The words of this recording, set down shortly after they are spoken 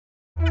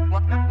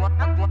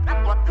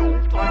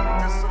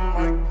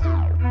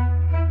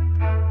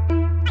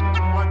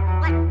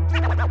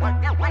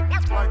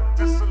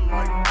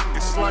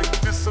It's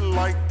like this and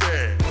like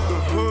that. The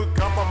hood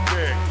got my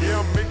back. Yeah,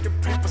 I'm making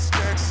paper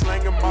stacks,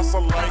 slanging massa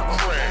like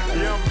crack.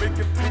 Yeah, I'm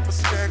making paper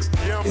stacks.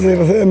 Yeah,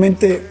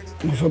 Desgraciadamente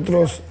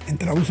nosotros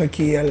entramos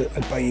aquí al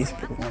país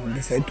con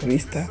visa de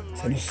turista,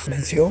 se nos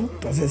venció,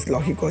 entonces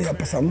lógico ya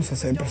pasamos a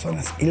ser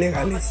personas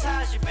ilegales.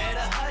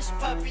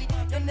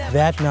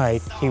 That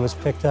night he was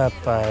picked up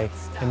by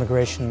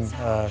Immigration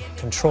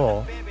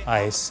Control,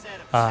 ICE,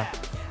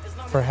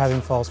 for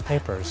having false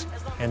papers.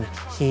 And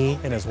he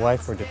and his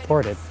wife were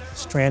deported,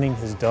 stranding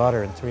his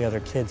daughter and 3 other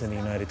kids in the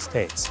United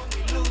States.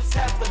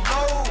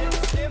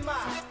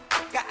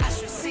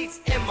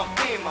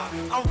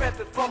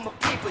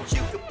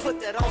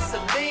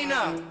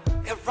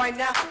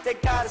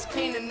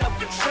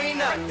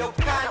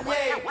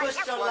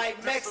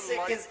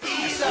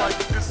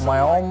 A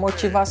maior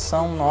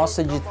motivação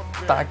nossa de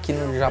estar aqui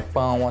no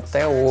Japão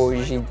até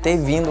hoje, ter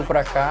vindo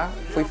para cá,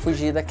 foi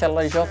fugir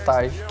daquela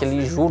agiotagem,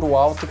 aquele juro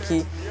alto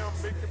que,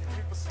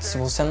 se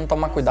você não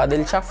tomar cuidado,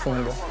 ele te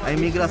afunda. A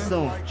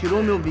imigração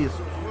tirou meu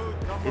visto.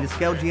 Eles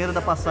querem o dinheiro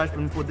da passagem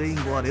para eu poder ir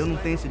embora. Eu não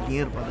tenho esse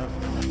dinheiro para dar.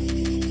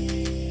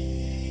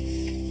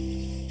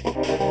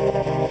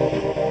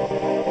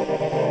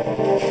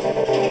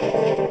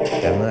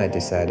 Then I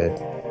decided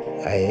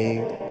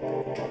I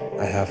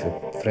have a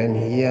friend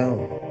here.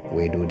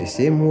 We do the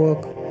same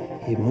work.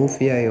 He moved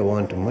here, he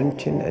went to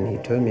München, and he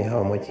told me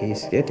how much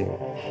he's getting.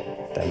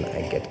 Then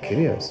I get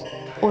curious.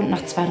 Und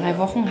nach 2, 3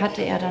 Wochen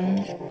hatte er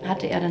dann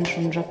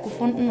schon einen Job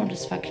gefunden und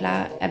es war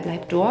klar, er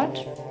bleibt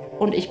dort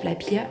und ich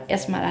bleib hier,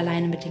 erstmal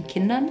alleine mit den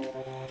Kindern.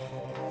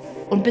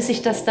 Und bis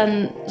ich das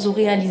dann so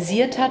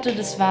realisiert hatte,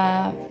 das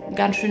war ein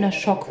ganz schöner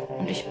Schock.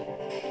 Und ich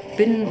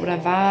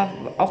war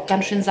auch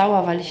ganz schön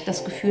sauer, weil ich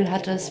das Gefühl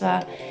hatte, es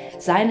war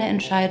seine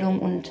Entscheidung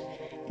und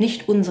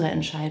nicht unsere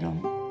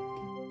Entscheidung.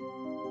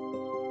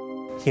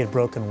 He had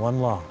broken one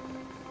law.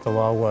 The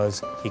law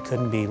was he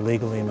couldn't be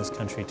legally in this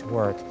country to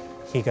work.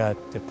 He got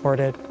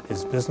deported,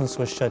 his business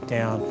was shut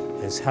down,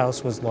 his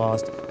house was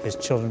lost, his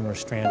children were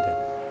stranded.